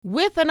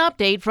With an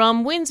update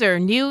from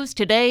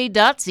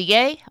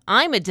WindsorNewsToday.ca,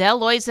 I'm Adele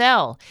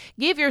Loisel.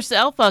 Give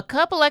yourself a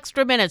couple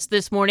extra minutes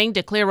this morning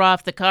to clear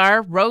off the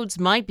car. Roads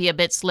might be a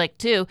bit slick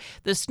too.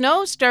 The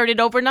snow started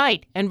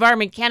overnight.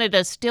 Environment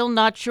Canada's still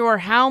not sure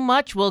how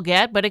much we'll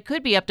get, but it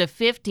could be up to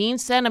 15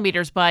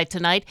 centimeters by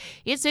tonight.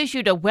 It's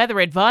issued a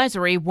weather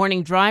advisory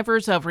warning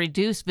drivers of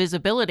reduced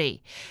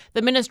visibility.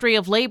 The Ministry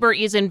of Labour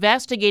is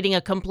investigating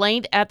a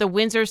complaint at the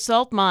Windsor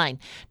Salt Mine.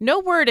 No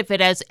word if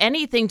it has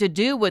anything to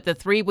do with the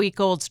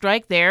 3-week-old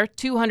strike there.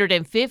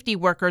 250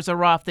 workers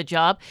are off the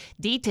job.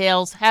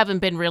 Details haven't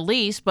been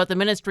released, but the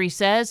ministry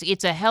says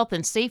it's a health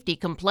and safety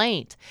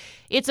complaint.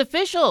 It's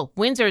official.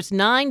 Windsor's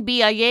 9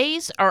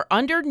 BIAs are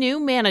under new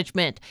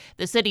management.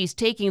 The city's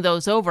taking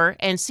those over,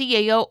 and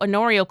CAO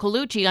Honorio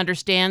Colucci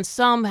understands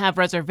some have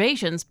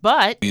reservations,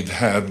 but we've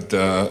had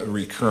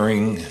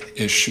recurring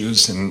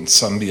issues in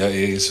some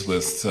BIAs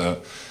with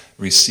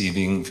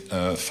receiving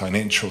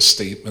financial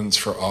statements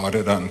for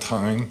audit on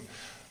time.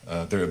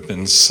 There have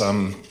been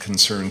some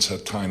concerns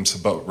at times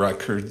about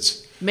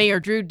records. Mayor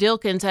Drew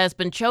Dilkens has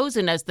been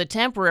chosen as the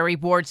temporary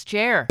board's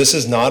chair. This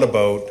is not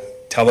about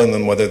telling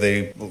them whether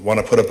they want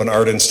to put up an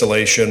art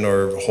installation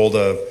or hold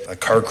a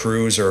car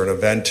cruise or an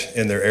event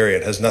in their area.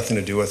 It has nothing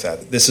to do with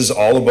that. This is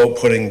all about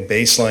putting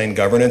baseline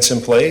governance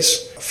in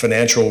place,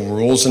 financial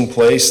rules in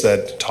place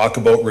that talk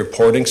about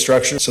reporting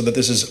structure so that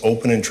this is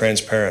open and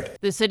transparent.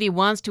 The city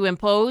wants to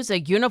impose a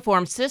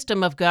uniform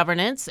system of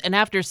governance, and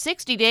after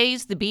 60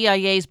 days, the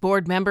BIA's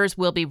board members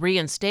will be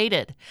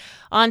reinstated.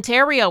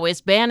 Ontario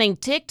is banning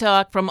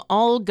TikTok from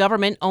all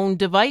government-owned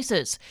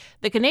devices.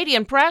 The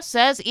Canadian Press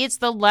says it's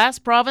the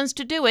last province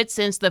to do it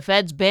since the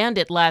feds banned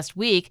it last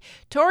week.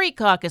 Tory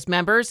caucus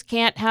members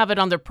can't have it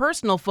on their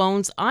personal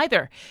phones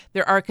either.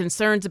 There are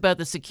concerns about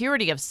the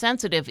security of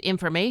sensitive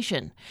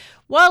information.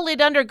 While it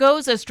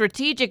undergoes a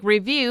strategic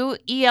review,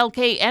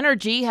 ELK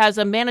Energy has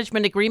a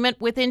management agreement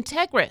with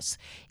Integris.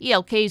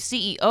 ELK's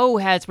CEO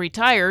has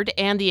retired,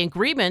 and the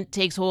agreement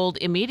takes hold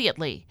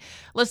immediately.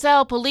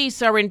 LaSalle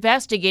police are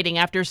investigating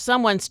after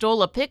someone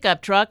stole a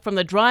pickup truck from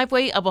the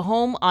driveway of a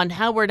home on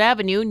Howard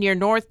Avenue near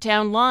North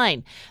Town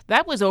Line.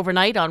 That was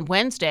overnight on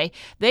Wednesday.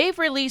 They've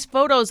released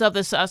photos of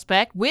the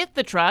suspect with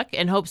the truck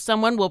and hope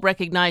someone will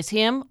recognize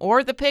him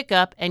or the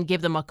pickup and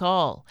give them a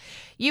call.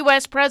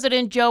 U.S.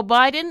 President Joe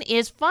Biden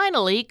is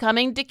finally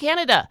coming to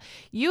Canada.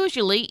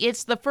 Usually,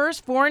 it's the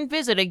first foreign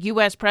visit a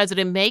U.S.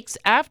 president makes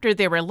after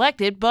they're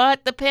elected,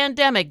 but the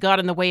pandemic got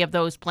in the way of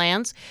those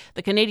plans.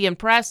 The Canadian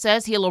Press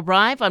says he'll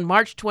arrive on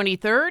March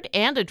 23rd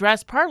and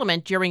address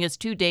Parliament during his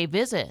 2-day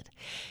visit.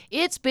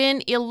 It's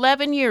been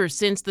 11 years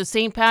since the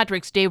St.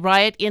 Patrick's Day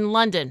riot in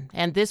London,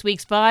 and this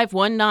week's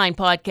 519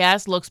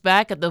 podcast looks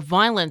back at the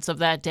violence of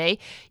that day.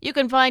 You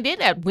can find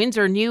it at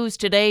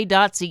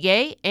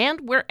WindsorNewsToday.ca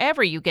and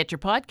wherever you get your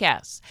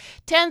podcasts.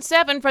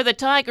 10-7 for the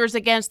Tigers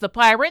against the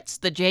Pirates.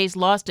 The Jays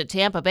lost to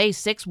Tampa Bay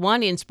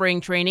 6-1 in spring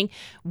training.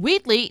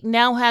 Wheatley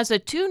now has a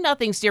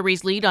 2-0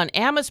 series lead on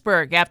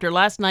Amherstburg after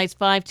last night's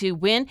 5-2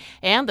 win,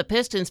 and the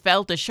Pistons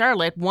fell to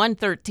Charlotte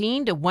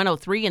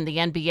 113-103 in the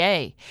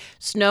NBA.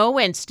 Snow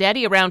and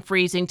steady around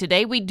freezing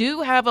today. We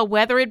do have a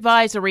weather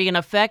advisory in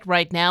effect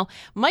right now.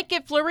 Might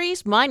get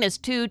flurries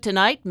 -2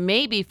 tonight,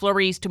 maybe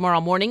flurries tomorrow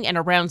morning and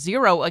around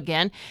 0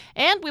 again.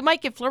 And we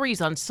might get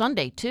flurries on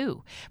Sunday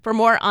too. For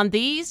more on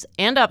these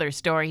and other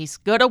stories,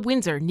 go to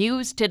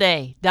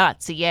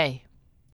WindsorNewsToday.ca.